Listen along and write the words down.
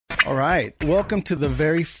All right. Welcome to the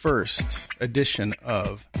very first edition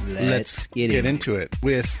of Let's Get Into It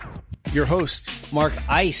with your host, Mark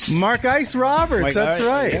Ice. Mark Ice Roberts. Mark, That's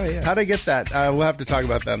right. Yeah. How'd I get that? We'll have to talk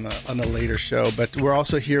about that on a later show. But we're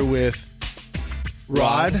also here with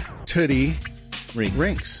Rod Tootie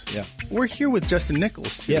Rinks. Yeah. We're here with Justin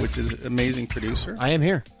Nichols, too, Yeah. which is an amazing producer. I am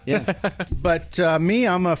here. Yeah. But me,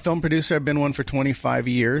 I'm a film producer. I've been one for 25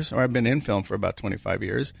 years, or I've been in film for about 25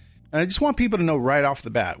 years. And I just want people to know right off the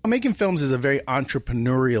bat, making films is a very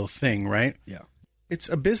entrepreneurial thing, right? Yeah. It's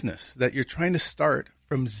a business that you're trying to start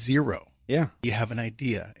from zero. Yeah. You have an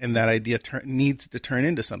idea, and that idea needs to turn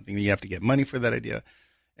into something. You have to get money for that idea.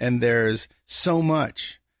 And there's so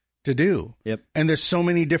much to do. Yep. And there's so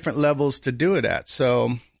many different levels to do it at.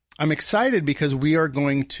 So I'm excited because we are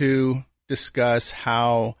going to discuss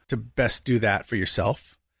how to best do that for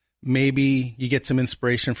yourself. Maybe you get some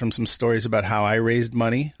inspiration from some stories about how I raised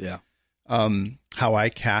money. Yeah. How I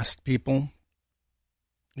cast people.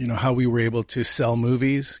 You know, how we were able to sell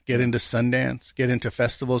movies, get into Sundance, get into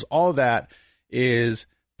festivals. All that is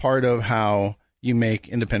part of how you make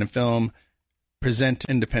independent film, present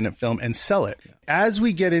independent film, and sell it. Yeah. As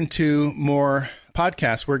we get into more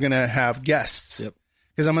podcasts, we're going to have guests. Yep.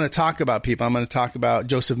 Because I'm going to talk about people. I'm going to talk about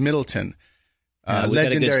Joseph Middleton.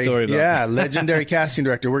 Legendary, legendary casting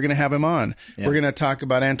director. We're going to have him on. Yeah. We're going to talk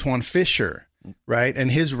about Antoine Fisher, right, and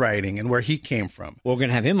his writing and where he came from. We're going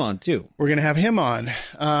to have him on, too. We're going to have him on.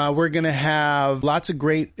 We're going to have lots of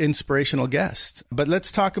great inspirational guests. But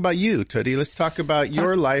let's talk about you, Tootie. Let's talk about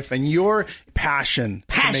your life and your passion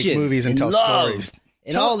to make movies and tell stories.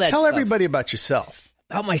 And all that tell stuff. Everybody about yourself.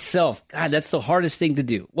 About myself. God, that's the hardest thing to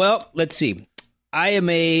do. Well, let's see. I am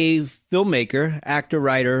a filmmaker, actor,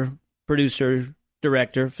 writer, producer,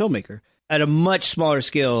 director, filmmaker at a much smaller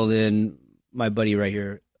scale than my buddy right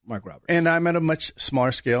here, Mark Roberts. And I'm at a much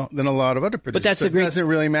smaller scale than a lot of other producers. But that's so it doesn't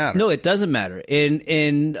really matter. No, it doesn't matter. And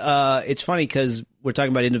it's funny because we're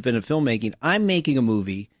talking about independent filmmaking. I'm making a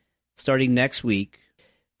movie starting next week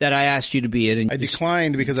that I asked you to be in. And I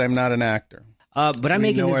declined because I'm not an actor. But I'm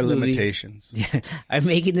making this movie. We know our limitations. Yeah, I'm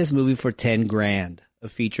making this movie for $10,000, a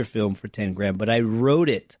feature film for $10,000. But I wrote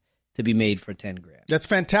it to be made for $10,000. That's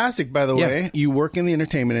fantastic, by the way. You work in the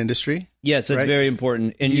entertainment industry. Yes, it's very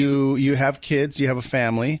important. And you have kids. You have a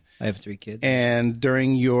family. I have 3 kids. And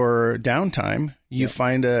during your downtime, you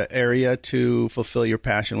find an area to fulfill your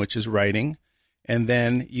passion, which is writing. And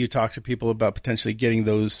then you talk to people about potentially getting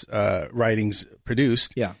those writings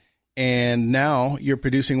produced. Yeah. And now you're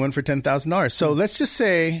producing one for $10,000. So let's just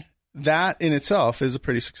say that in itself is a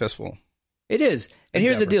pretty successful. It is. And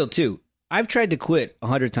here's the deal, too. I've tried to quit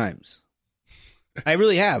 100 times. I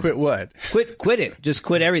really have. Quit what? Quit it. Just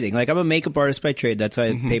quit everything. Like, I'm a makeup artist by trade. That's how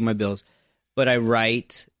I pay my bills. But I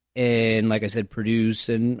write and, like I said, produce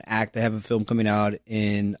and act. I have a film coming out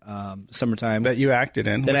in summertime. That you acted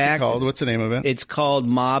in. What's it called? What's the name of it? It's called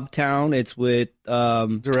Mob Town. It's with...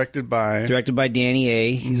 Directed by Danny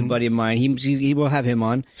A. He's a buddy of mine. He will have him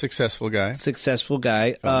on. Successful guy.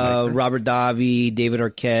 Robert Davi, David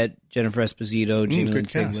Arquette, Jennifer Esposito, Jamie Lynn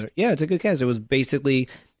Sigler. Yeah, it's a good cast.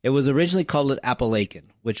 It was originally called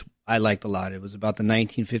Appalachian, which I liked a lot. It was about the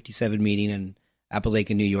 1957 meeting in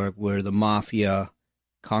Appalachian, New York, where the mafia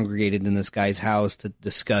congregated in this guy's house to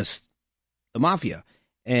discuss the mafia.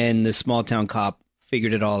 And this small town cop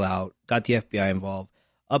figured it all out, got the FBI involved.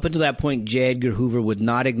 Up until that point, J. Edgar Hoover would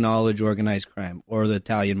not acknowledge organized crime or the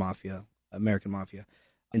Italian mafia, American mafia.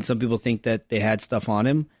 And some people think that they had stuff on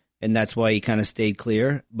him, and that's why he kind of stayed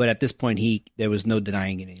clear. But at this point, there was no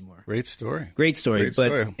denying it anymore. Great story.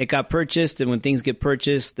 But it got purchased, and when things get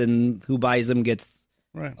purchased, then who buys them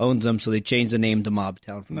owns them. So they changed the name to Mob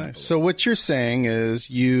Town. Nice. So what you're saying is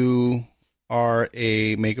you are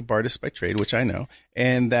a makeup artist by trade, which I know,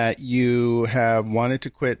 and that you have wanted to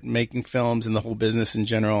quit making films and the whole business in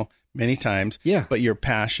general many times. Yeah. But your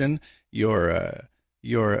passion, your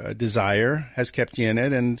desire has kept you in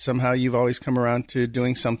it, and somehow you've always come around to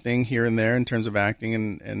doing something here and there in terms of acting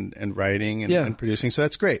and writing and producing. So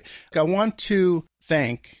that's great. I want to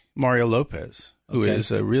thank Mario Lopez, who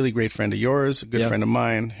is a really great friend of yours, a good friend of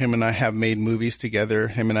mine. Him and I have made movies together.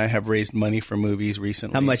 Him and I have raised money for movies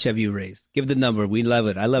recently. How much have you raised? Give the number. We love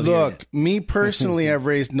it. I love it. Look, me personally, I've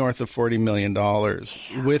raised north of $40 million.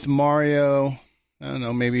 With Mario, I don't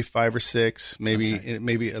know, maybe 5 or 6, maybe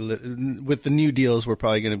with the new deals, we're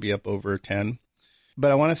probably going to be up over 10.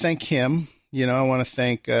 But I want to thank him. I want to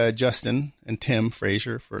thank Justin and Tim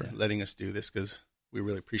Frazier for letting us do this because we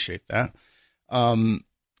really appreciate that.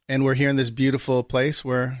 And we're here in this beautiful place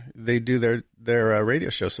where they do their radio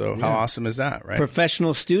show. So how awesome is that, right?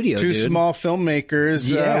 Professional studio, Two small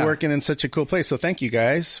filmmakers working in such a cool place. So thank you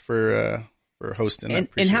guys for for hosting.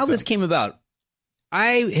 And how this came about.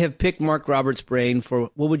 I have picked Mark Roberts' brain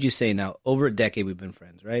for, what would you say now? Over a decade we've been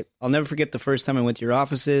friends, right? I'll never forget the first time I went to your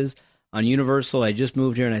offices on Universal. I just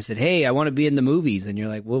moved here and I said, hey, I want to be in the movies. And you're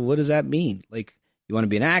like, well, what does that mean? Like, you want to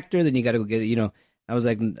be an actor? Then you got to go get it, you know. I was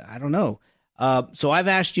like, I don't know. So I've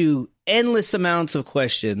asked you endless amounts of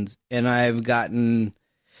questions and I've gotten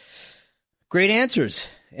great answers.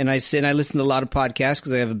 And I listen to a lot of podcasts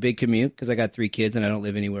because I have a big commute because I got 3 kids and I don't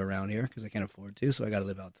live anywhere around here because I can't afford to. So I got to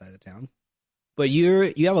live outside of town. But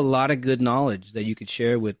you have a lot of good knowledge that you could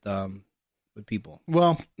share with people.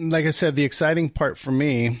 Well, like I said, the exciting part for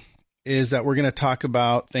me is that we're going to talk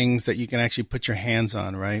about things that you can actually put your hands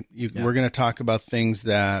on, right? We're going to talk about things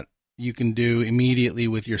that you can do immediately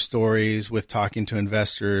with your stories, with talking to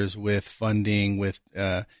investors, with funding, with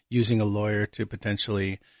using a lawyer to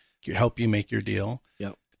potentially help you make your deal.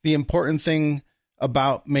 Yep. The important thing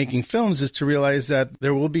about making films is to realize that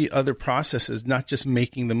there will be other processes, not just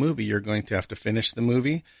making the movie. You're going to have to finish the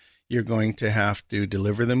movie. You're going to have to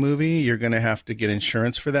deliver the movie. You're going to have to get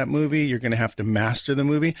insurance for that movie. You're going to have to master the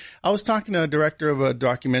movie. I was talking to a director of a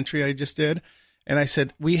documentary I just did, and I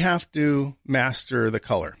said, we have to master the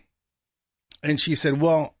color. And she said,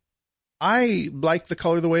 well, I like the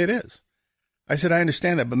color the way it is. I said, I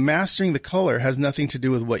understand that, but mastering the color has nothing to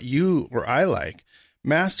do with what you or I like.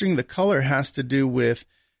 Mastering the color has to do with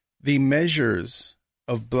the measures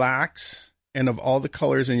of blacks and of all the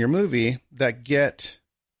colors in your movie that get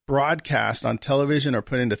broadcast on television or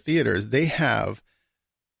put into theaters. They have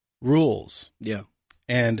rules. Yeah.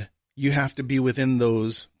 And you have to be within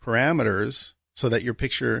those parameters so that your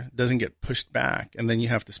picture doesn't get pushed back. And then you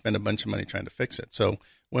have to spend a bunch of money trying to fix it. So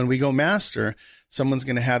when we go master, someone's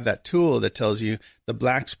going to have that tool that tells you the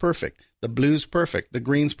black's perfect, the blue's perfect, the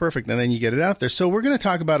green's perfect, and then you get it out there. So we're going to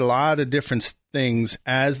talk about a lot of different things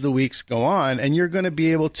as the weeks go on, and you're going to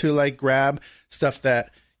be able to like grab stuff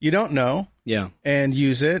that you don't know and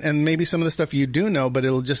use it, and maybe some of the stuff you do know, but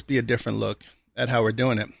it'll just be a different look at how we're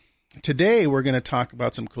doing it. Today, we're going to talk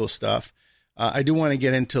about some cool stuff. I do want to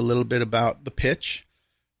get into a little bit about the pitch,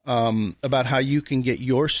 about how you can get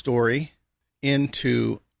your story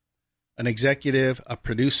into an executive, a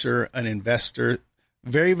producer, an investor.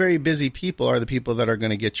 Very, very busy people are the people that are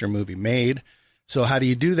going to get your movie made. So how do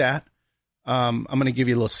you do that? I'm going to give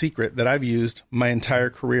you a little secret that I've used my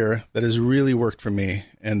entire career that has really worked for me,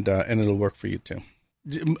 and it'll work for you too.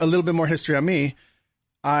 A little bit more history on me.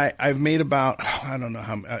 I've made about, I don't know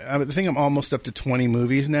how, I think I'm almost up to 20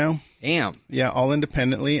 movies now. Damn. Yeah, all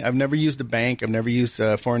independently. I've never used a bank. I've never used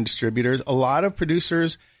foreign distributors. A lot of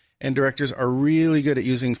producers and directors are really good at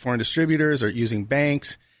using foreign distributors or using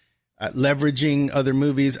banks, leveraging other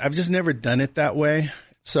movies. I've just never done it that way.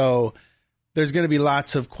 So there's going to be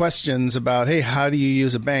lots of questions about, hey, how do you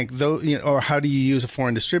use a bank, or how do you use a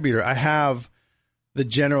foreign distributor? I have the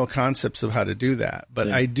general concepts of how to do that. But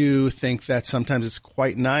I do think that sometimes it's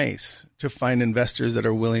quite nice to find investors that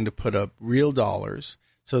are willing to put up real dollars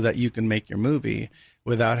so that you can make your movie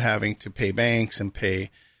without having to pay banks and pay,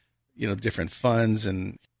 different funds.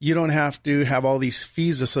 And you don't have to have all these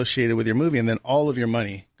fees associated with your movie. And then all of your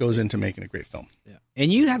money goes into making a great film. Yeah.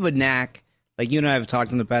 And you have a knack, like you and I have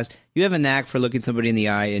talked in the past, you have a knack for looking somebody in the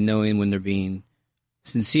eye and knowing when they're being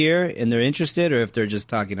sincere and they're interested or if they're just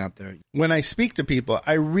talking out there. When I speak to people,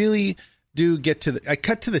 I really do I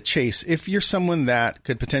cut to the chase. If you're someone that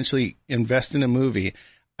could potentially invest in a movie,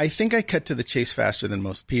 I think I cut to the chase faster than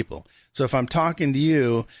most people. So if I'm talking to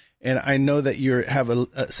you and I know that you have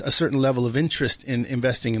a certain level of interest in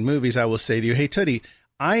investing in movies, I will say to you, hey, Tootie,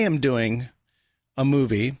 I am doing a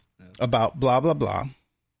movie about blah, blah, blah.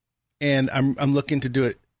 And I'm looking to do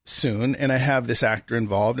it soon, and I have this actor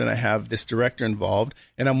involved, and I have this director involved,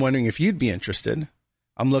 and I'm wondering if you'd be interested.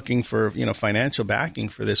 I'm looking for, financial backing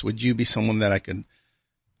for this. Would you be someone that I could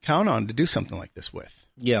count on to do something like this with?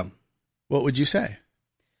 Yeah. What would you say?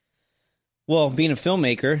 Well, being a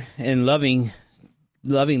filmmaker and loving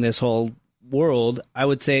this whole world, I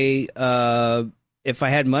would say if I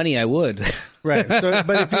had money, I would. Right.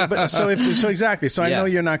 So, exactly. So I know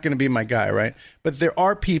you're not going to be my guy, right? But there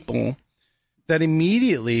are people that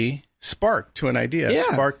immediately spark to an idea,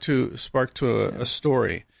 spark to a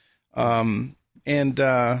story, and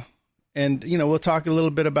we'll talk a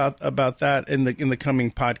little bit about that in the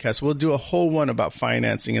coming podcast. We'll do a whole one about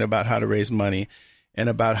financing and about how to raise money and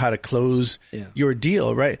about how to close your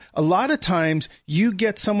deal. Right. A lot of times you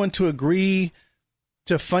get someone to agree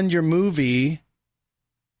to fund your movie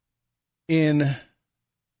in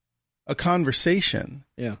a conversation,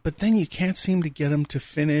 but then you can't seem to get them to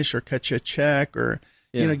finish or cut you a check or,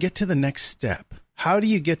 get to the next step. How do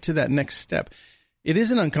you get to that next step? It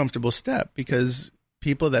is an uncomfortable step because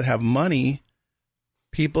people that have money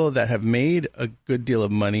people that have made a good deal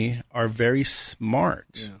of money are very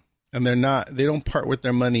smart. Yeah. And they don't part with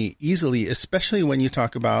their money easily, especially when you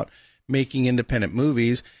talk about making independent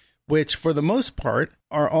movies, which for the most part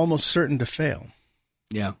are almost certain to fail.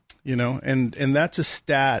 Yeah. You know, and that's a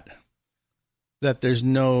stat that there's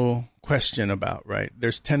no question about, right?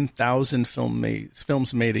 There's 10,000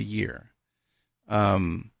 films made a year.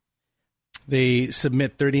 They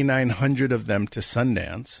submit 3,900 of them to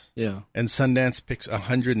Sundance. Yeah. And Sundance picks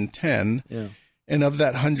 110. Yeah. And of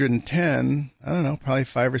that 110, I don't know, probably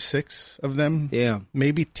 5 or 6 of them,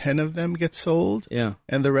 maybe 10 of them get sold. Yeah.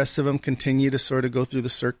 And the rest of them continue to sort of go through the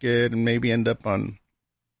circuit and maybe end up on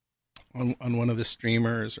one of the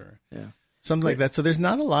streamers or something like that. So there's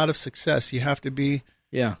not a lot of success. You have to be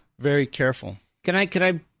very careful. Can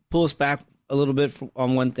I pull us back a little bit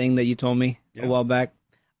on one thing that you told me a while back?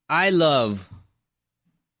 I love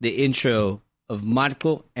the intro of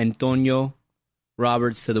Marco Antonio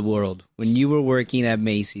Roberts to the world when you were working at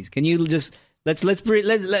Macy's. Can you just let's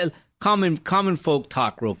common folk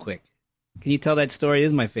talk real quick? Can you tell that story? It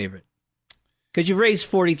is my favorite because you've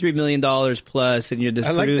raised $43 million plus, and you're the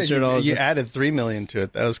producer. That and all you added $3 million to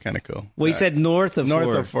it. That was kind of cool. Well, you said north of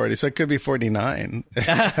 40, so it could be 49. All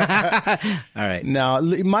right. Now,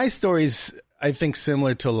 my story's I think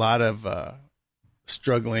similar to a lot of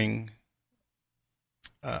struggling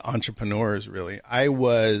entrepreneurs. Really, I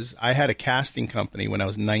had a casting company when I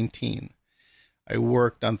was 19. I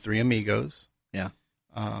worked on Three Amigos. Yeah.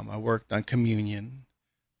 I worked on Communion.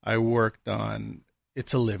 I worked on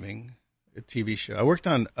It's a Living, a TV show. I worked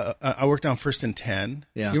on First and 10.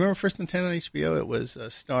 Yeah. You remember First and 10 on HBO? It was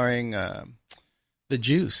starring The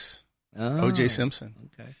Juice, O.J.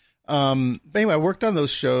 Simpson. Okay. But anyway, I worked on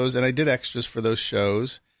those shows and I did extras for those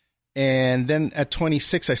shows. And then at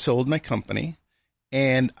 26, I sold my company.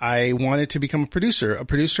 And I wanted to become a producer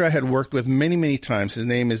I had worked with many, many times. His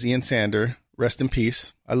name is Ian Sander. Rest in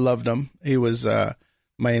peace. I loved him. He was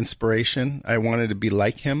my inspiration. I wanted to be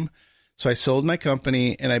like him. So I sold my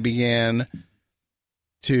company and I began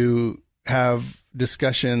to have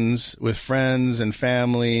discussions with friends and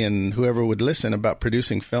family and whoever would listen about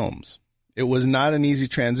producing films. It was not an easy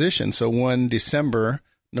transition. So one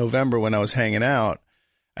November, when I was hanging out,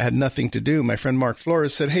 I had nothing to do. My friend Mark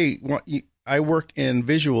Flores said, "Hey, I work in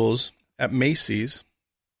visuals at Macy's,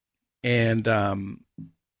 and do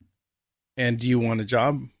you want a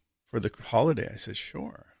job for the holiday?" I said,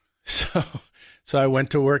 "Sure." So I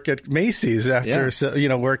went to work at Macy's after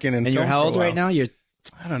working in. And you're how old right now? I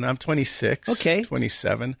don't know. I'm 26. Okay,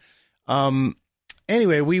 27.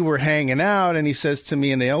 Anyway, we were hanging out, and he says to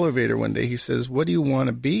me in the elevator one day, he says, "What do you want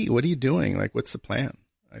to be? What are you doing? Like, what's the plan?"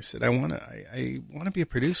 I said, I want to be a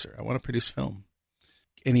producer. I want to produce film."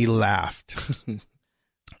 And he laughed.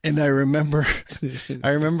 And I remember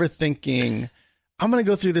thinking, I'm going to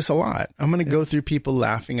go through this a lot. I'm going to go through people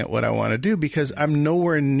laughing at what I want to do because I'm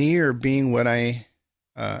nowhere near being what I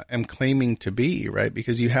am claiming to be, right?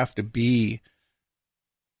 Because you have to be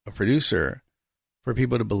a producer for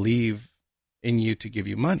people to believe in you to give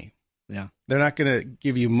you money. Yeah. They're not going to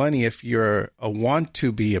give you money if you're a want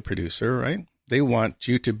to be a producer, right? They want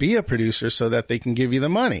you to be a producer so that they can give you the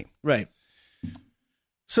money. Right.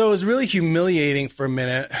 So it was really humiliating for a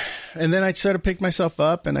minute. And then I sort of picked myself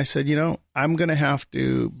up and I said, I'm going to have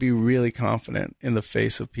to be really confident in the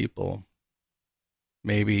face of people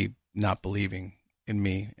maybe not believing in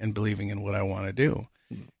me and believing in what I want to do.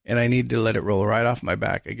 And I need to let it roll right off my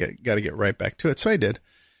back. I got to get right back to it. So I did.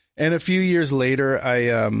 And a few years later,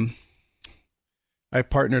 I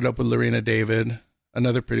partnered up with Lorena David,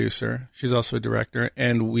 another producer. She's also a director.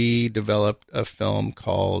 And we developed a film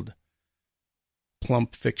called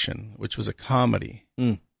Plump Fiction, which was a comedy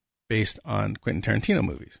based on Quentin Tarantino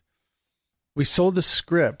movies. We sold the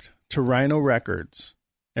script to Rhino Records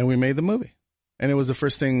and we made the movie. And it was the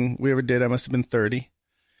first thing we ever did. I must have been 30.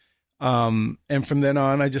 And from then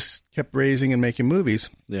on, I just kept raising and making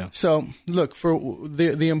movies. Yeah. So look, for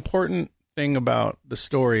the important thing about the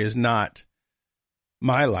story is not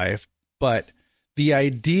my life, but the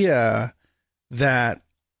idea that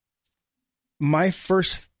my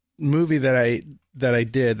first movie that I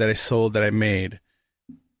sold, that I made,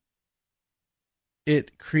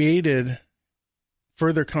 it created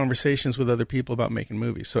further conversations with other people about making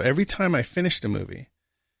movies. So every time I finished a movie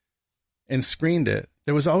and screened it,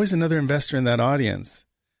 there was always another investor in that audience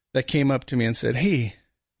that came up to me and said, "Hey,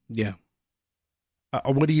 yeah,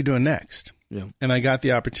 what are you doing next?" Yeah. And I got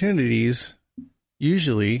the opportunities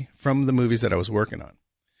usually from the movies that I was working on.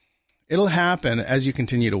 It'll happen as you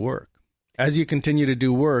continue to work. As you continue to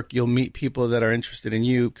do work, you'll meet people that are interested in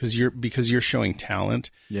you because you're showing talent,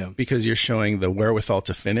 yeah, because you're showing the wherewithal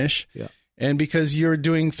to finish. Yeah. and because you're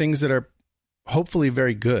doing things that are hopefully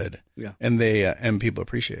very good. Yeah. And they and people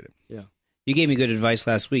appreciate it. Yeah. You gave me good advice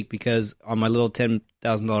last week because on my little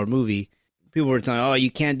 $10,000 movie, people were telling, oh, you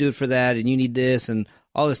can't do it for that, and you need this, and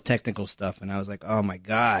all this technical stuff. And I was like, oh, my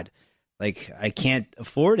God. Like, I can't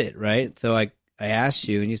afford it, right? So I asked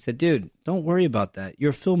you, and you said, dude, don't worry about that. You're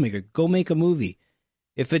a filmmaker. Go make a movie.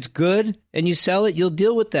 If it's good and you sell it, you'll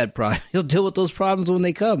deal with that problem. You'll deal with those problems when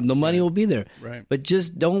they come. The money will be there. Right. But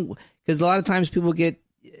just don't, because a lot of times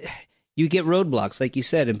you get roadblocks, like you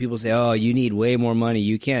said, and people say, oh, you need way more money.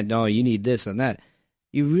 You can't. No, you need this and that.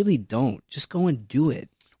 You really don't. Just go and do it.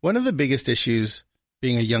 One of the biggest issues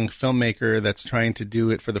being a young filmmaker that's trying to do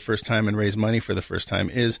it for the first time and raise money for the first time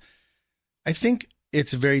is I think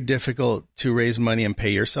it's very difficult to raise money and pay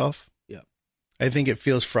yourself. Yeah. I think it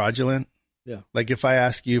feels fraudulent. Yeah. Like if I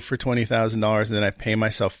ask you for $20,000 and then I pay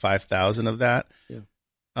myself $5,000 of that,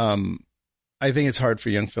 I think it's hard for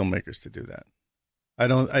young filmmakers to do that.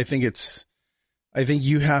 I think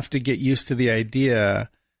you have to get used to the idea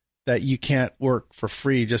that you can't work for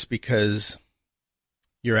free just because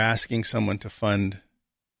you're asking someone to fund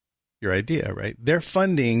your idea, right? They're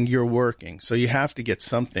funding your working. So you have to get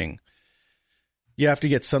something. You have to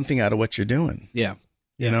get something out of what you're doing. Yeah.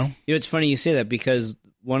 You know? You know, it's funny you say that because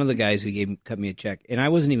one of the guys who cut me a check, and I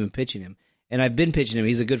wasn't even pitching him, and I've been pitching him.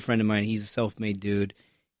 He's a good friend of mine. He's a self-made dude.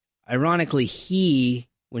 Ironically,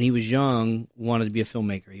 when he was young, wanted to be a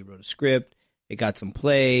filmmaker. He wrote a script. It got some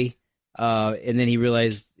play. And then he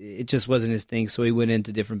realized it just wasn't his thing. So he went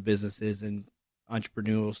into different businesses and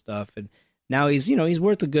entrepreneurial stuff. And now he's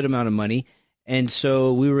worth a good amount of money. And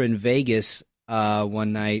so we were in Vegas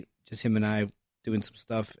one night, just him and I doing some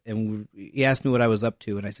stuff. And he asked me what I was up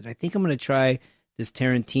to. And I said, I think I'm going to try this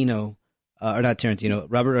Tarantino, or not Tarantino,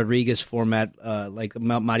 Robert Rodriguez format, like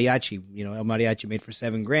mariachi, El Mariachi made for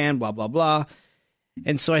 $7,000, blah, blah, blah.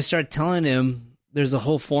 And so I started telling him there's a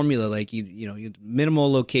whole formula, like, you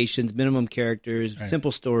minimal locations, minimum characters, right,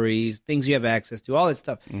 simple stories, things you have access to, all that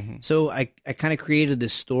stuff. Mm-hmm. So I kind of created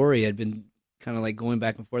this story. I'd been kind of like going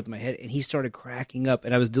back and forth in my head, and he started cracking up.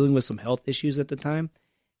 And I was dealing with some health issues at the time,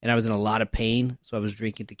 and I was in a lot of pain. So I was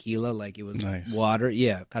drinking tequila like it was water.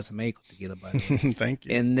 Yeah, Casamaico tequila, by the way. Thank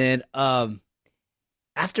you. And then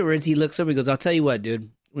afterwards, he looks over and goes, I'll tell you what, dude,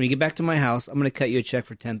 when you get back to my house, I'm going to cut you a check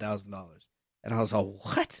for $10,000. And I was all,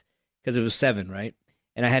 what? Because it was 7, right?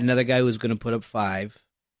 And I had another guy who was going to put up 5.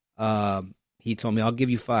 He told me, I'll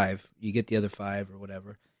give you 5. You get the other 5 or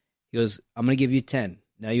whatever. He goes, I'm going to give you 10.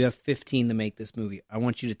 Now you have 15 to make this movie. I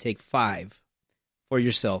want you to take 5 for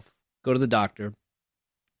yourself. Go to the doctor.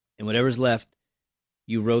 And whatever's left,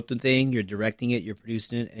 you wrote the thing, you're directing it, you're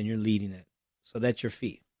producing it, and you're leading it. So that's your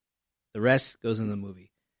fee. The rest goes in the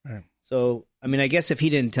movie. Right. So, I mean, I guess if he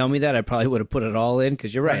didn't tell me that, I probably would have put it all in,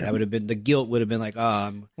 because you're right. I would have been, the guilt would have been like, but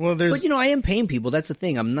I am paying people. That's the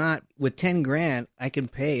thing. I'm not, with $10,000, I can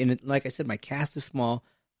pay. And like I said, my cast is small.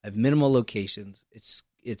 I have minimal locations.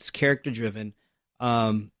 It's character driven.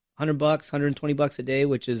 $100, $120 a day,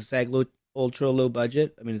 which is SAG ultra low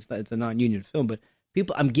budget. I mean, it's a non-union film, but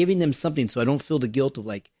I'm giving them something so I don't feel the guilt of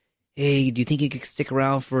like, hey, do you think you could stick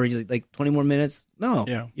around for like 20 more minutes? No,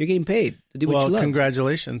 you're getting paid to do what you love. Well,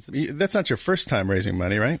 congratulations. That's not your first time raising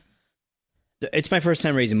money, right? It's my first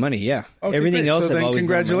time raising money, yeah. Okay, everything else, so then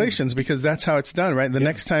congratulations, because that's how it's done, right? The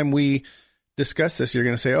next time we discuss this, you're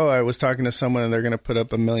going to say, oh, I was talking to someone and they're going to put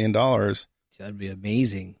up $1 million. That'd be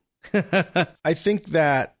amazing. I think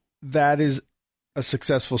that is a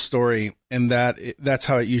successful story, and that's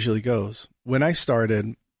how it usually goes. When I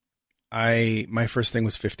started, my first thing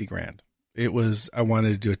was $50,000. It was, I wanted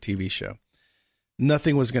to do a TV show.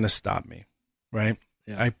 Nothing was going to stop me, right?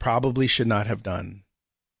 Yeah. I probably should not have done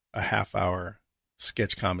a half-hour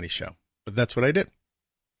sketch comedy show, but that's what I did.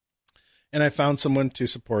 And I found someone to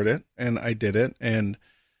support it, and I did it, and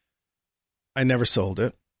I never sold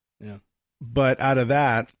it. Yeah. But out of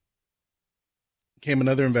that came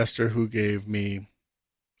another investor who gave me,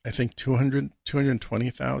 I think,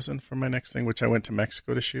 $220,000 for my next thing, which I went to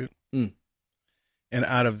Mexico to shoot. Mm. And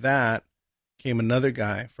out of that came another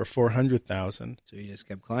guy for $400,000. So you just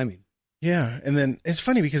kept climbing. Yeah. And then it's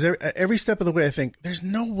funny because every step of the way I think, there's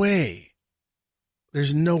no way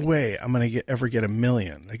I'm going to ever get $1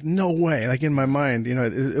 million. Like, no way. Like, in my mind,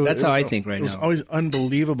 that's how I think right now. It was always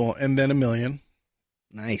unbelievable. And then $1 million.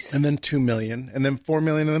 Nice. And then $2 million. And then $4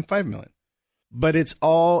 million. And then $5 million. But it's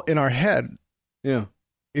all in our head. Yeah.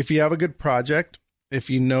 If you have a good project, if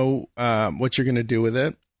you know what you're going to do with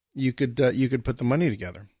it, you could put the money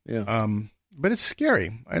together. Yeah. But it's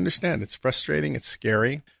scary. I understand. It's frustrating. It's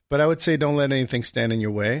scary. But I would say don't let anything stand in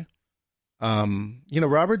your way.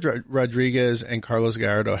 Robert Rodriguez and Carlos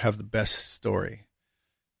Gallardo have the best story.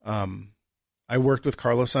 I worked with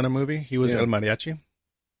Carlos on a movie. He was El Mariachi.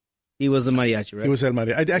 He was the mariachi, right? He was El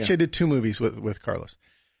Mariachi. I did 2 movies with Carlos.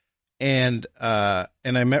 And I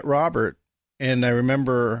met Robert, and I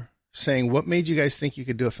remember saying, what made you guys think you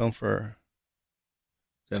could do a film for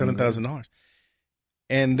 $7,000?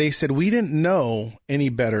 And they said, we didn't know any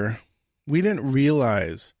better. We didn't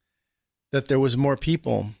realize that there was more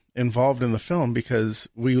people involved in the film, because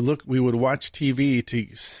we would watch TV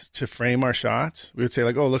to frame our shots. We would say,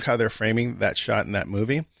 like, oh, look how they're framing that shot in that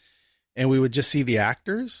movie. And we would just see the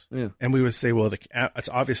actors, and we would say, well, it's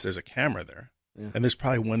obvious there's a camera there. Yeah. And there's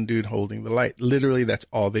probably one dude holding the light. Literally, that's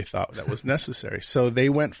all they thought that was necessary. So they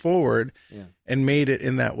went forward and made it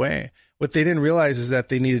in that way. What they didn't realize is that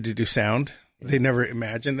they needed to do sound. They never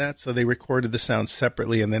imagined that. So they recorded the sound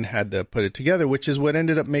separately and then had to put it together, which is what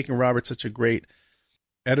ended up making Robert such a great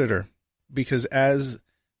editor. Because as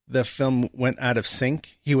the film went out of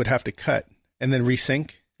sync, he would have to cut and then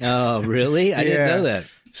resync. Oh, really? I didn't know that.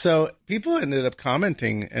 So people ended up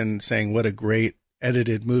commenting and saying, what a great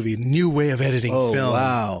edited movie, new way of editing film. Oh,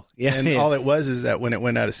 wow. Yeah. And all it was is that when it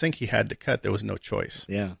went out of sync, he had to cut. There was no choice.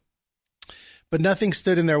 Yeah. But nothing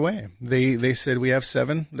stood in their way. They said, we have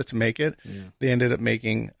 7, let's make it. Yeah. They ended up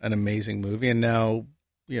making an amazing movie. And now,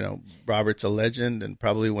 Robert's a legend and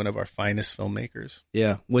probably one of our finest filmmakers.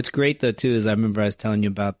 Yeah. What's great, though, too, is I remember I was telling you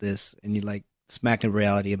about this, and you, like, smacking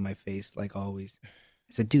reality in my face, like always. I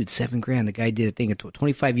said, dude, $7,000. The guy did a thing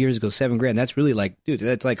 25 years ago, $7,000. That's really like, dude,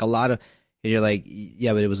 that's like a lot of. And you're like,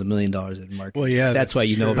 yeah, but it was $1 million in marketing. Well, yeah, that's why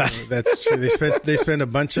you know about it. That's true. They spent a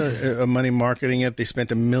bunch of money marketing it. They spent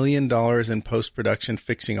 $1 million in post production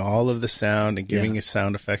fixing all of the sound and giving it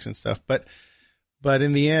sound effects and stuff. But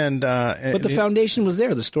in the end, but the foundation was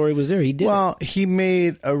there. The story was there. He did. Well, he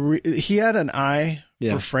made he had an eye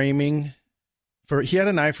for framing. He had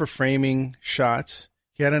an eye for framing shots.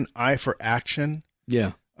 He had an eye for action.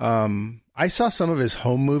 Yeah. I saw some of his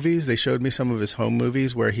home movies. They showed me some of his home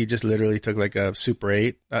movies where he just literally took like a Super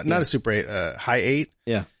 8, not a Super 8, a High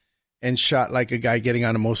 8, and shot like a guy getting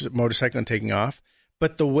on a motorcycle and taking off.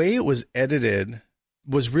 But the way it was edited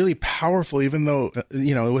was really powerful, even though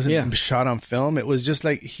it wasn't shot on film. It was just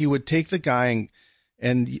like he would take the guy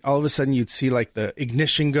and all of a sudden you'd see like the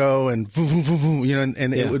ignition go and vroom, vroom, vroom, vroom,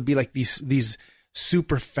 and it would be like these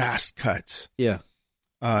super fast cuts. Yeah.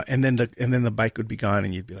 And then the bike would be gone,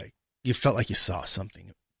 and you'd be like, you felt like you saw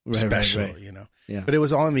something special, right. Yeah. But it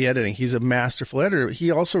was all in the editing. He's a masterful editor. He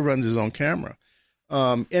also runs his own camera.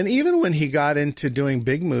 And even when he got into doing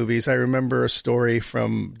big movies, I remember a story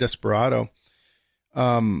from Desperado.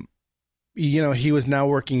 He was now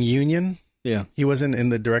working union. Yeah. He wasn't in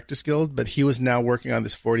the Directors Guild, but he was now working on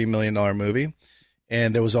this $40 million movie.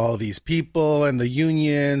 And there was all these people and the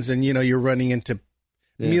unions, and, you're running into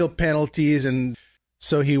meal penalties. And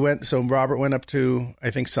so Robert went up to, I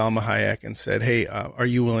think, Salma Hayek and said, hey, are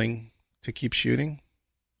you willing to keep shooting?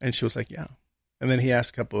 And she was like, yeah. And then he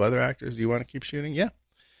asked a couple of other actors, do you want to keep shooting? Yeah.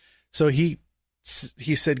 So he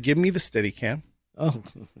said, give me the Steadicam. Oh.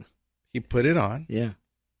 He put it on. Yeah.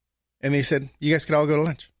 And they said, you guys could all go to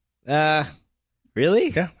lunch. Really?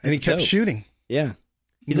 Yeah. And he kept shooting. Yeah.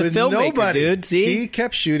 He's a filmmaker, dude. See? He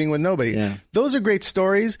kept shooting with nobody. Yeah. Those are great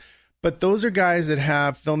stories, but those are guys that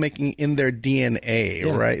have filmmaking in their DNA,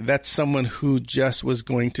 right? That's someone who just was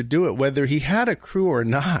going to do it, whether he had a crew or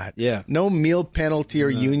not. Yeah. No meal penalty or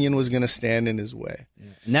union was going to stand in his way.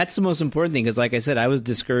 Yeah. And that's the most important thing, because like I said, I was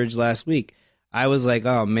discouraged last week. I was like,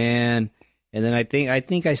 oh, man. And then I think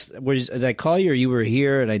did I call you, or you were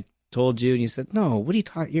here and I told you, and you said, no, what are you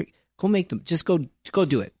talking? Go make them. Just go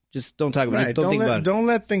do it. Just don't talk about it. Don't think about it. Don't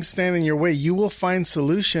let things stand in your way. You will find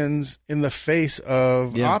solutions in the face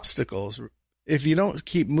of obstacles. If you don't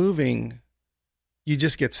keep moving, you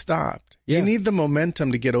just get stopped. Yeah. You need the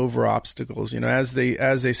momentum to get over obstacles. As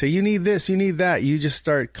they say, you need this, you need that. You just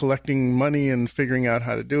start collecting money and figuring out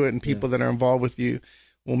how to do it, and people that are involved with you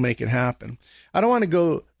will make it happen. I don't want to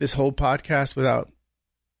go this whole podcast without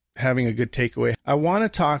having a good takeaway. I want to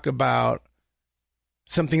talk about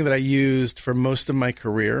something that I used for most of my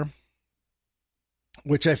career,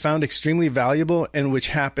 which I found extremely valuable and which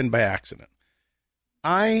happened by accident.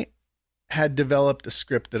 I had developed a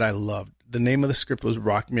script that I loved. The name of the script was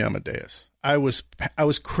Rock Me Amadeus. I was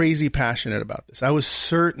crazy passionate about this. I was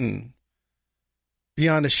certain,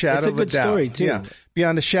 beyond a shadow of a doubt. It's a good story, too. Yeah,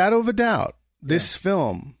 beyond a shadow of a doubt, this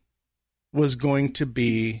film was going to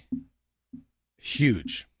be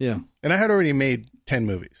huge. Yeah. And I had already made 10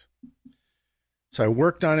 movies. So I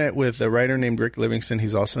worked on it with a writer named Rick Livingston.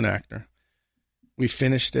 He's also an actor. We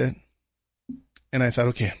finished it. And I thought,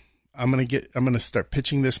 okay, I'm going to start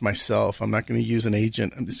pitching this myself. I'm not going to use an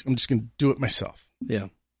agent. I'm just going to do it myself. Yeah.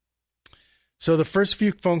 So the first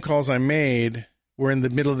few phone calls I made were in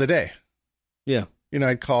the middle of the day. Yeah.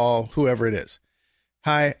 I'd call whoever it is.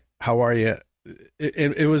 Hi, how are you?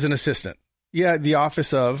 It was an assistant. Yeah, the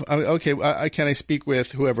office of, okay, can I speak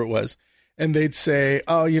with whoever it was? And they'd say,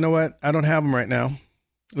 oh, you know what? I don't have them right now.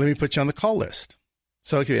 Let me put you on the call list.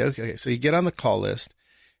 So, okay. So you get on the call list,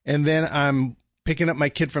 and then I'm picking up my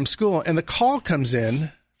kid from school, and the call comes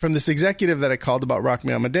in from this executive that I called about Rock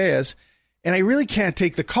Me Amadeus, and I really can't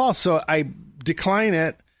take the call, so I decline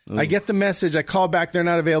it. Ooh. I get the message. I call back. They're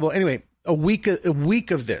not available. Anyway, a week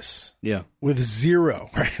of this. Yeah. With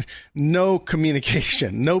zero, right? No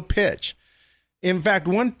communication, no pitch. In fact,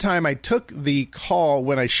 one time I took the call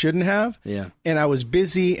when I shouldn't have. Yeah. And I was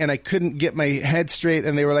busy and I couldn't get my head straight.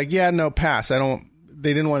 And they were like, yeah, no, pass.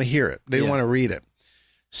 They didn't want to hear it. They didn't want to read it.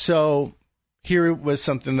 So here was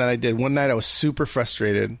something that I did. One night I was super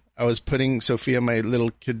frustrated. I was putting Sophia, my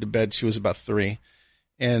little kid, to bed. She was about 3.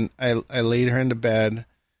 And I laid her into bed,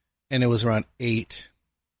 and it was around 8.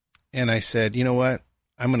 And I said, you know what?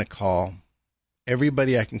 I'm going to call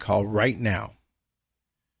everybody I can call right now.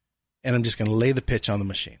 And I'm just going to lay the pitch on the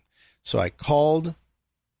machine. So I called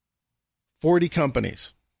 40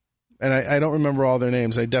 companies. And I don't remember all their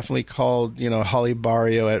names. I definitely called, Holly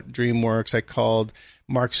Barrio at DreamWorks. I called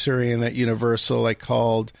Mark Surian at Universal. I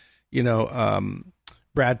called,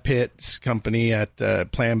 Brad Pitt's company at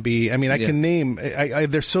Plan B. I mean, I can name,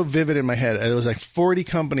 they're so vivid in my head. It was like 40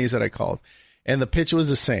 companies that I called. And the pitch was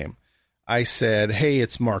the same. I said, hey,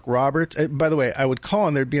 it's Mark Roberts. By the way, I would call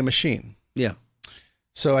and there'd be a machine. Yeah.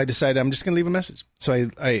 So I decided I'm just going to leave a message. So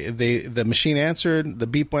the machine answered, the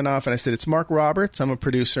beep went off, and I said, it's Mark Roberts. I'm a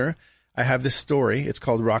producer. I have this story. It's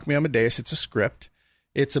called Rock Me Amadeus. It's a script.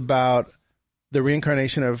 It's about the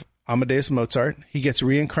reincarnation of Amadeus Mozart. He gets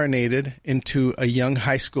reincarnated into a young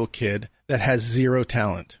high school kid that has zero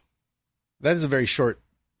talent. That is a very short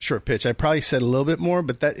pitch. I probably said a little bit more,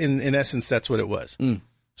 but that in essence, that's what it was. Mm.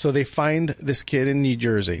 So they find this kid in New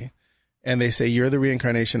Jersey, and they say, you're the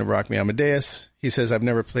reincarnation of Rock Me Amadeus. He says, I've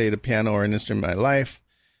never played a piano or an instrument in my life.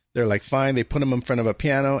 They're like, fine. They put him in front of a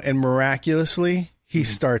piano, and miraculously, he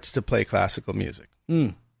starts to play classical music.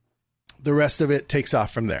 Mm. The rest of it takes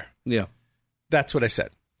off from there. Yeah. That's what I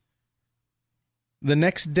said. The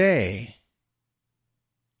next day,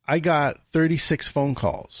 I got 36 phone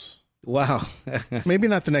calls. Wow. Maybe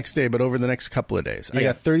not the next day, but over the next couple of days. Yeah. I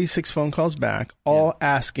got 36 phone calls back, all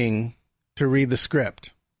asking to read the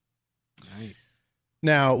script. Nice.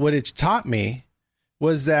 Now, what it taught me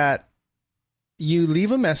was that you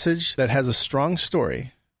leave a message that has a strong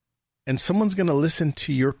story, and someone's going to listen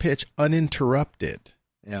to your pitch uninterrupted.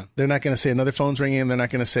 Yeah. They're not going to say another phone's ringing. They're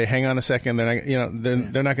not going to say, hang on a second. They're not,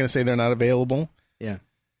 they're not going to say they're not available. Yeah.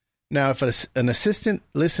 Now, if an assistant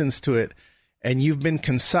listens to it and you've been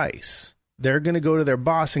concise, they're going to go to their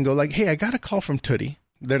boss and go like, hey, I got a call from Tootie.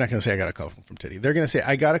 They're not going to say I got a call from Tootie. They're going to say,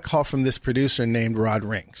 I got a call from this producer named Rod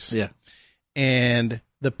Rinks. Yeah. And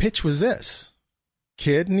the pitch was this.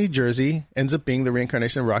 Kid in New Jersey ends up being the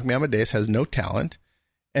reincarnation of Rock Me Amadeus, has no talent,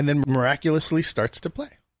 and then miraculously starts to play.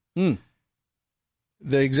 Hmm.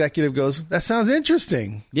 The executive goes, that sounds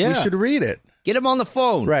interesting. Yeah. We should read it. Get him on the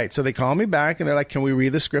phone. Right. So they call me back and they're like, can we read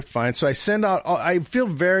the script? Fine. So I send out, I feel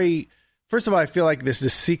very, first of all, I feel like this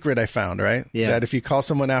secret I found, right? Yeah. That if you call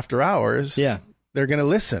someone after hours, they're going to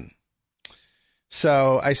listen.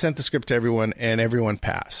 So I sent the script to everyone and everyone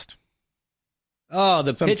passed. Oh,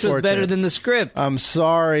 the pitch was better than the script. I'm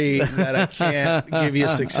sorry that I can't give you a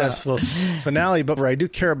successful finale, but I do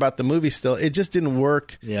care about the movie still. It just didn't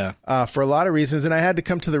work for a lot of reasons. And I had to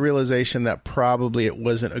come to the realization that probably it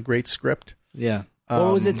wasn't a great script. Yeah.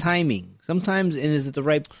 Or was it timing? Sometimes, and is it the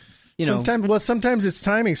right, Sometimes it's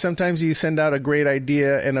timing. Sometimes you send out a great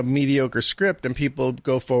idea and a mediocre script and people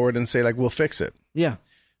go forward and say, like, we'll fix it. Yeah.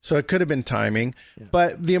 So it could have been timing. Yeah.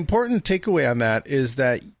 But the important takeaway on that is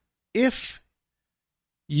that if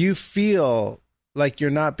you feel like you're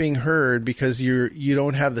not being heard because you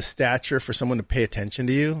don't have the stature for someone to pay attention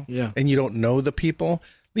to you, and you don't know the people,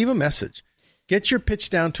 leave a message. Get your pitch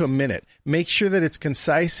down to a minute. Make sure that it's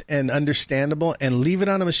concise and understandable, and leave it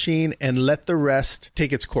on a machine and let the rest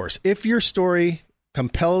take its course. If your story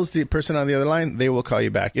compels the person on the other line, they will call you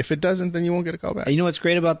back. If it doesn't, then you won't get a call back. You know what's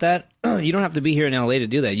great about that? You don't have to be here in LA to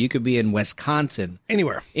do that. You could be in Wisconsin.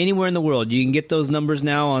 Anywhere in the world. You can get those numbers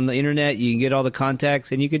now on the internet. You can get all the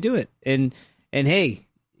contacts, and you could do it. And hey,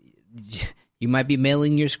 you might be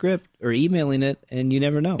mailing your script or emailing it, and you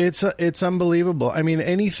never know. It's unbelievable. I mean,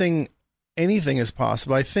 anything is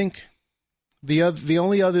possible. I think the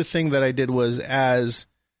only other thing that I did was as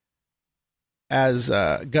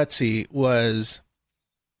gutsy was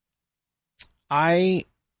I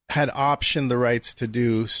had optioned the rights to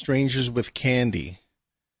do Strangers with Candy,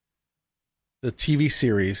 the TV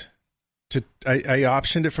series. I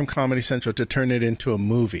optioned it from Comedy Central to turn it into a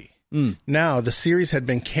movie. Now, the series had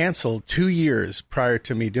been canceled 2 years prior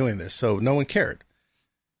to me doing this, so no one cared.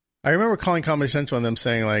 I remember calling Comedy Central and them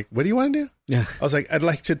saying, like, what do you want to do? Yeah. I was like, I'd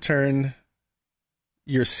like to turn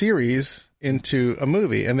your series into a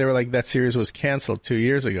movie. And they were like, that series was canceled 2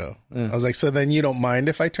 years ago. I was like, so then you don't mind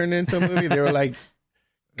if I turn it into a movie? They were like,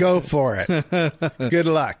 go for it. Good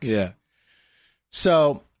luck. Yeah.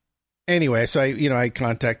 So anyway, so I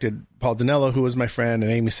contacted Paul Dinello, who was my friend,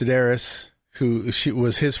 and Amy Sedaris, she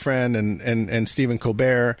was his friend, and Stephen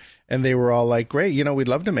Colbert. And they were all like, great, we'd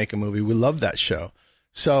love to make a movie. We love that show.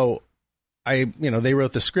 So they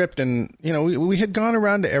wrote the script, and, we had gone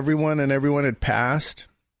around to everyone, and everyone had passed,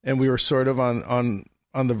 and we were sort of on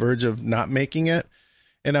the verge of not making it.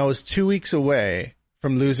 And I was 2 weeks away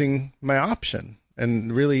from losing my option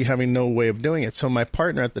and really having no way of doing it. So my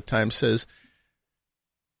partner at the time says,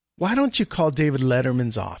 why don't you call David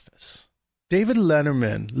Letterman's office? David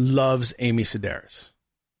Letterman loves Amy Sedaris.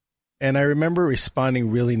 And I remember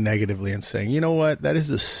responding really negatively and saying, you know what? That is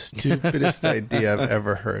the stupidest idea I've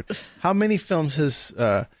ever heard. How many films has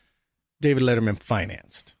David Letterman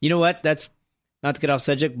financed? You know what? That's not to get off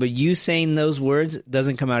subject, but you saying those words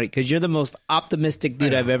doesn't come out because you're the most optimistic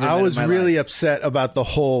dude I've ever met. I was in my really life. upset about the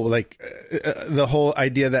whole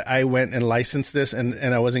idea that I went and licensed this and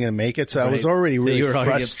I wasn't going to make it. So right. I was already really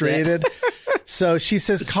frustrated. So she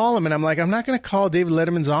says, call him. And I'm like, I'm not going to call David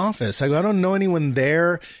Letterman's office. I go, I don't know anyone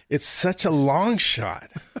there. It's such a long shot.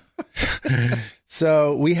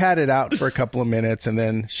 So we had it out for a couple of minutes, and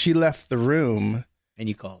then she left the room. And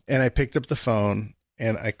you called. And I picked up the phone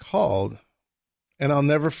and I called. And I'll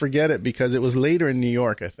never forget it because it was later in New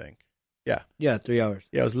York, I think. Yeah. Yeah, 3 hours.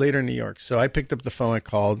 Yeah, it was later in New York. So I picked up the phone, I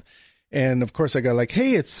called. And of course I got like,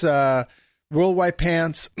 hey, it's Worldwide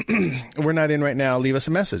Pants. We're not in right now. Leave us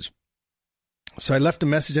a message. So I left a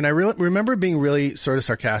message, and I remember being really sort of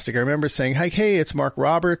sarcastic. I remember saying, hey, it's Mark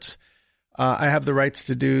Roberts. I have the rights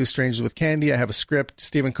to do Strangers with Candy. I have a script.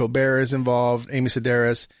 Stephen Colbert is involved. Amy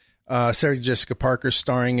Sedaris. Sarah Jessica Parker's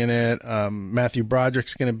starring in it. Matthew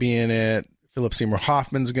Broderick's going to be in it. Philip Seymour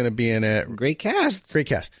Hoffman's going to be in it. Great cast. Great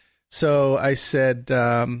cast. So I said,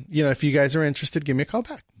 if you guys are interested, give me a call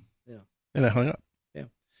back. Yeah. And I hung up. Yeah.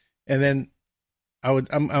 And then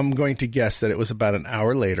I'm going to guess that it was about an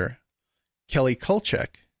hour later. Kelly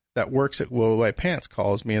Kulchek, that works at Worldwide Pants,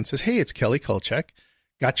 calls me and says, hey, it's Kelly Kulchek.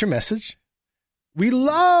 Got your message. We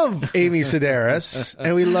love Amy Sedaris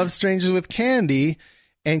and we love Strangers with Candy.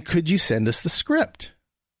 And could you send us the script?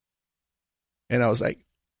 And I was like,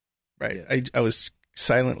 right. Yeah. I was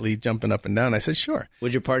silently jumping up and down. I said, sure. What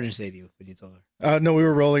did your partner say to you when you told her? No, we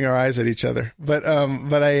were rolling our eyes at each other. But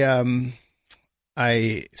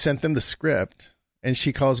I sent them the script. And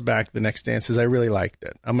she calls back the next day and says, I really liked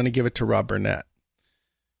it. I'm going to give it to Rob Burnett.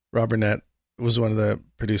 Rob Burnett was one of the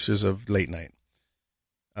producers of Late Night.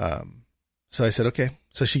 So I said, okay.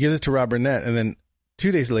 So she gives it to Rob Burnett. And then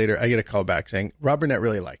 2 days later, I get a call back saying, Rob Burnett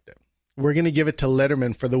really liked it. We're going to give it to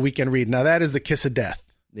Letterman for the weekend read. Now, that is the kiss of death.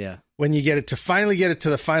 Yeah. When you finally get it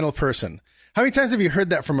to the final person. How many times have you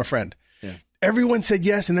heard that from a friend? Yeah. Everyone said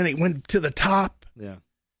yes, and then it went to the top. Yeah.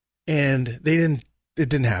 And it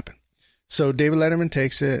didn't happen. So David Letterman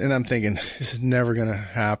takes it, and I'm thinking, this is never going to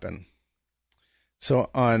happen. So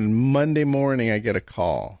on Monday morning, I get a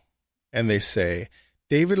call, and they say,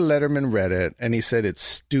 David Letterman read it, and he said it's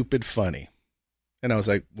stupid funny. And I was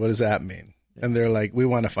like, what does that mean? And they're like, we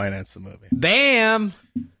want to finance the movie. Bam!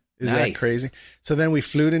 Is that crazy? So then we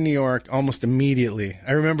flew to New York almost immediately.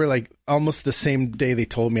 I remember almost the same day they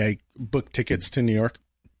told me I booked tickets to New York.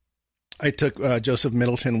 I took Joseph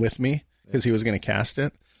Middleton with me because he was going to cast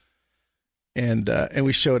it. And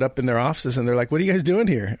we showed up in their offices, and they're like, what are you guys doing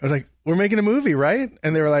here? I was like, we're making a movie, right?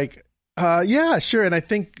 And they were like, yeah, sure. And I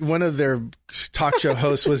think one of their talk show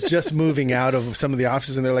hosts was just moving out of some of the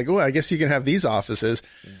offices, and they're like, oh, I guess you can have these offices.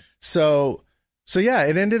 Yeah. So yeah,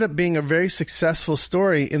 it ended up being a very successful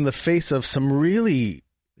story in the face of some really,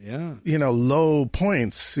 low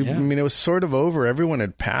points. Yeah. I mean, it was sort of over. Everyone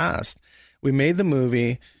had passed. We made the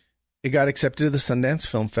movie. It got accepted to the Sundance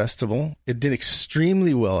Film Festival. It did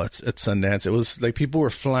extremely well at Sundance. It was like people were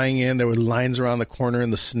flying in. There were lines around the corner in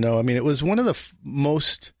the snow. I mean, it was one of the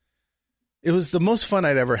most fun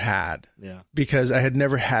I'd ever had. Yeah. Because I had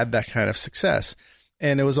never had that kind of success.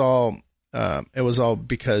 And it was all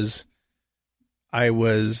because I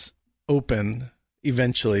was open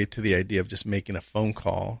eventually to the idea of just making a phone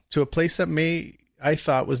call to a place that I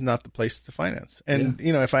thought was not the place to finance. And,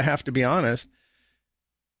 if I have to be honest,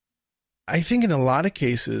 I think in a lot of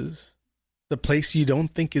cases, the place you don't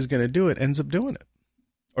think is going to do it ends up doing it.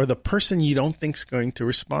 Or the person you don't think is going to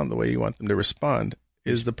respond the way you want them to respond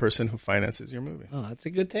is the person who finances your movie. Oh, that's a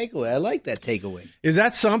good takeaway. I like that takeaway. Is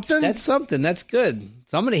that something? That's something. That's good.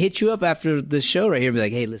 So I'm going to hit you up after this show right here and be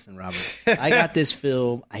like, hey, listen, Robert, I got this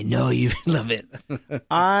film. I know you love it.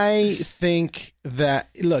 I think that,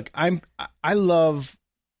 look, I love,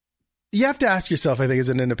 you have to ask yourself, I think, as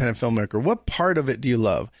an independent filmmaker, what part of it do you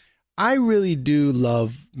love? I really do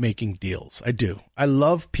love making deals. I do. I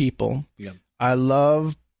love people. Yeah. I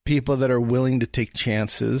love people that are willing to take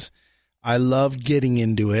chances. I love getting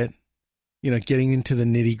into it, getting into the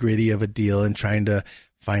nitty gritty of a deal and trying to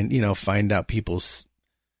find out people's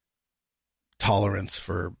tolerance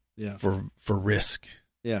for risk.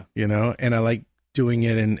 Yeah. And I like doing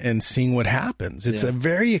it and seeing what happens. It's a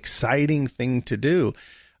very exciting thing to do.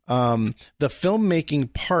 The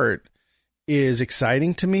filmmaking part is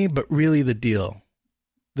exciting to me, but really the deal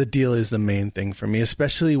is the main thing for me,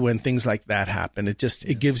 especially when things like that happen. It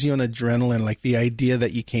gives you an adrenaline, like the idea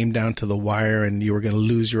that you came down to the wire and you were going to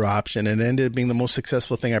lose your option, and it ended up being the most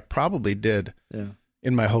successful thing I probably did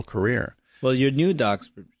in my whole career. Well, your new docs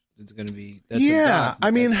is going to be, and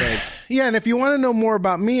if you want to know more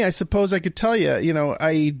about me, I suppose I could tell you,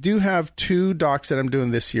 I do have 2 docs that I'm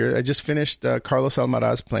doing this year. I just finished Carlos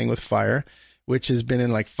Almaraz Playing with Fire, which has been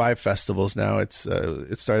in like 5 festivals now. It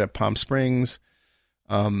started at Palm Springs,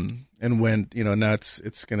 and went, now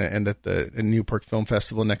it's going to end at the Newport Film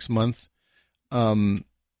Festival next month.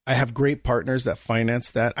 I have great partners that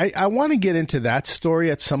finance that. I want to get into that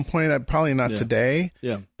story at some point. Probably not today.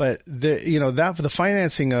 Yeah. But the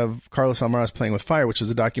financing of Carlos Almaraz Playing with Fire, which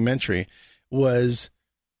is a documentary, that's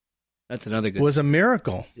another good. Was a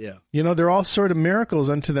miracle. Yeah. They're all sort of miracles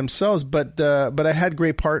unto themselves. But I had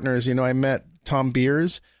great partners. I met Tom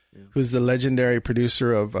Beers, who's the legendary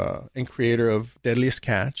producer of and creator of Deadliest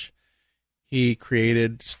Catch. He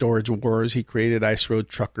created Storage Wars. He created Ice Road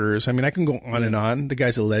Truckers. I mean, I can go on and on. The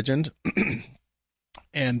guy's a legend.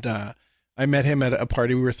 And I met him at a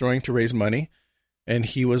party we were throwing to raise money, and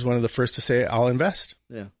he was one of the first to say, I'll invest.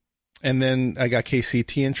 Yeah. And then I got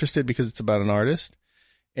KCT interested because it's about an artist.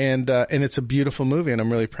 And it's a beautiful movie, and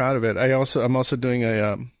I'm really proud of it. I'm also doing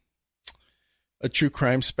a true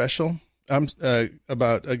crime special.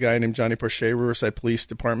 About a guy named Johnny Porcher, Riverside Police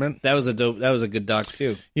Department. That was a good doc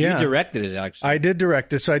too. Yeah. You directed it, actually. I did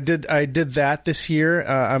direct it. So I did that this year.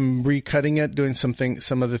 I'm recutting it, doing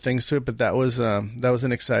some other things to it, but that was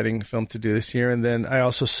an exciting film to do this year. And then I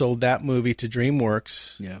also sold that movie to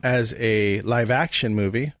DreamWorks as a live action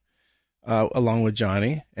movie, along with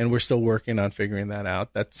Johnny, and we're still working on figuring that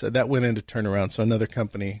out. That went into turnaround. So another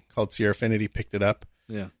company called Sierra Affinity picked it up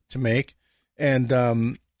to make.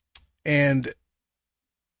 And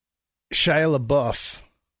Shia LaBeouf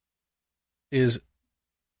is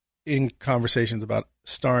in conversations about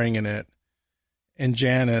starring in it. And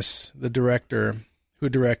Janice, the director who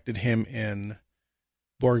directed him in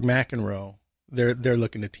Borg McEnroe, they're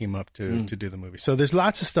looking to team up to do the movie. So there's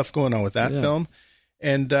lots of stuff going on with that film.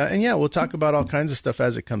 And we'll talk about all kinds of stuff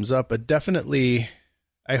as it comes up. But definitely,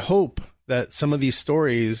 I hope that some of these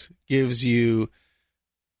stories gives you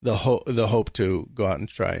the hope to go out and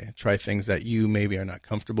try things that you maybe are not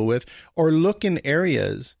comfortable with, or look in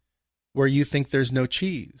areas where you think there's no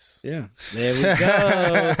cheese. Yeah, there we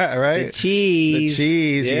go. Right, the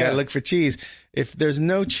cheese. You gotta look for cheese. If there's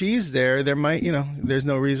no cheese there might, there's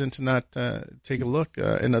no reason to not take a look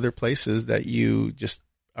in other places that you just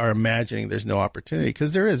are imagining there's no opportunity,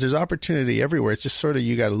 because there's opportunity everywhere. It's just sort of,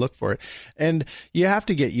 you got to look for it, and you have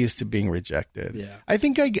to get used to being rejected. Yeah. I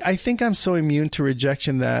think I'm so immune to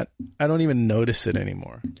rejection that I don't even notice it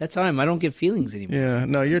anymore. That's how I don't get feelings anymore. Yeah,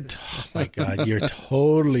 no, oh my God, you're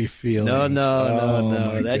totally feeling.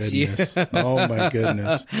 No, that's goodness. you. Oh my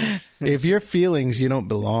goodness. If you're feelings, you don't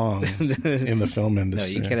belong in the film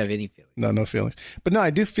industry. No, you can't have any feelings. No feelings. But no, I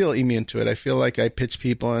do feel immune to it. I feel like I pitch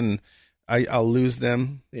people and I'll lose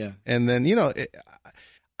them. Yeah. And then,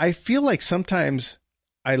 I feel like sometimes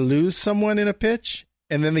I lose someone in a pitch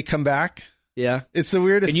and then they come back. Yeah. It's the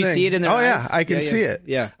weirdest thing. Can you see it in their eyes? Yeah, I can see it.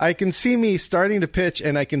 Yeah. I can see me starting to pitch,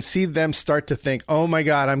 and I can see them start to think, oh my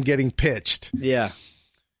God, I'm getting pitched. Yeah.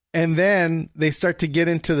 And then they start to get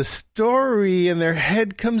into the story, and their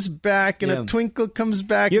head comes back, and a twinkle comes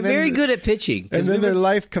back. You're very good at pitching. And then their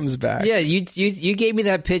life comes back. Yeah, you gave me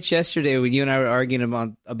that pitch yesterday when you and I were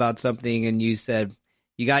arguing about something, and you said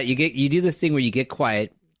you do this thing where you get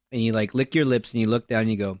quiet and you like lick your lips and you look down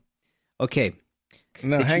and you go, okay.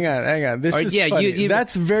 No, hang on. This is funny.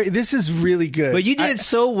 This is really good. But you did it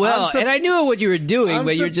so well, and I knew what you were doing. I'm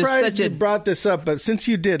but you're just surprised you brought this up. But since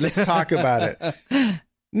you did, let's talk about it.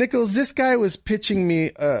 Nichols, this guy was pitching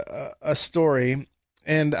me a story,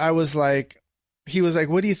 and I was like, he was like,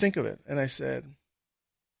 what do you think of it? And I said,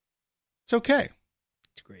 it's okay.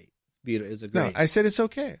 It's great. Beautiful. It's a great. No, I said, it's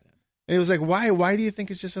okay. And he was like, why? Why do you think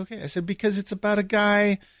it's just okay? I said, because it's about a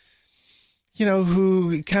guy, you know,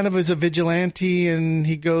 who kind of is a vigilante, and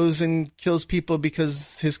he goes and kills people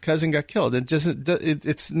because his cousin got killed.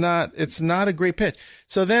 It's not a great pitch.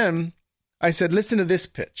 So then I said, listen to this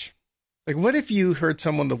pitch. Like, what if you heard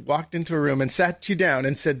someone that walked into a room and sat you down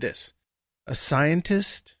and said this? A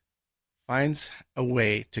scientist finds a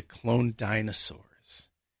way to clone dinosaurs,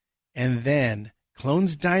 and then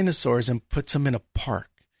clones dinosaurs and puts them in a park.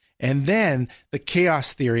 And then the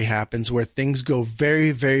chaos theory happens where things go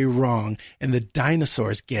very, very wrong, and the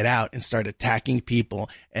dinosaurs get out and start attacking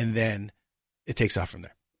people, and then it takes off from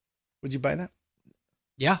there. Would you buy that?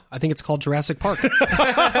 Yeah, I think it's called Jurassic Park.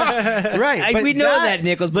 Right. We know that,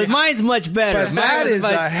 Nichols, but mine's much better. But that is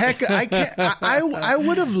a heck. I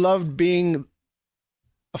would have loved being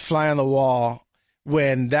a fly on the wall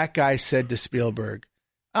when that guy said to Spielberg,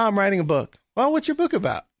 I'm writing a book. Well, what's your book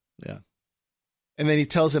about? Yeah. And then he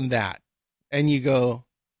tells him that. And you go,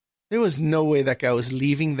 there was no way that guy was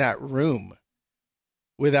leaving that room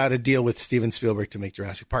without a deal with Steven Spielberg to make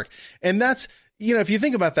Jurassic Park. And that's, you know, if you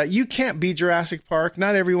think about that, you can't be Jurassic Park.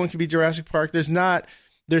 Not everyone can be Jurassic Park. There's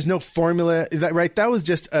no formula. Right? That was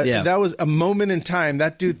just that was a moment in time.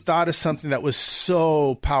 That dude thought of something that was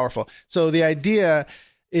so powerful. So the idea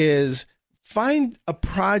is find a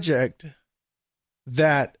project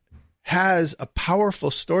that has a powerful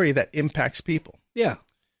story that impacts people. Yeah.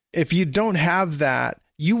 If you don't have that,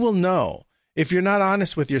 you will know. If you're not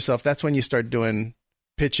honest with yourself, that's when you start doing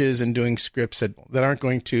pitches and doing scripts that aren't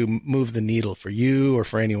going to move the needle for you or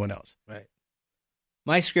for anyone else. Right.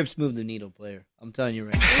 My scripts move the needle, player. I'm telling you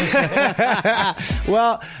right.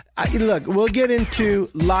 Well, look, we'll get into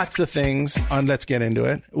lots of things on Let's Get Into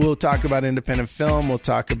It. We'll talk about independent film. We'll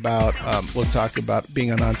talk about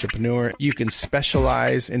being an entrepreneur. You can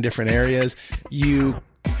specialize in different areas. You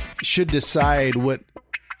should decide what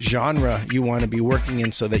genre you want to be working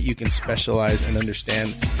in so that you can specialize and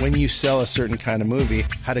understand when you sell a certain kind of movie,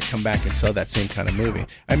 how to come back and sell that same kind of movie.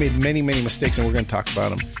 I made many, many mistakes, and we're going to talk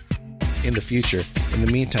about them in the future. In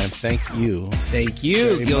the meantime, thank you. Thank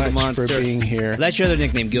you, Gil the Monster, for being here. That's your other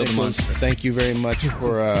nickname, Gil the Monster. Thank you very much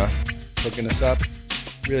for hooking us up.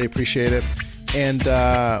 Really appreciate it. And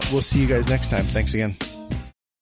we'll see you guys next time. Thanks again.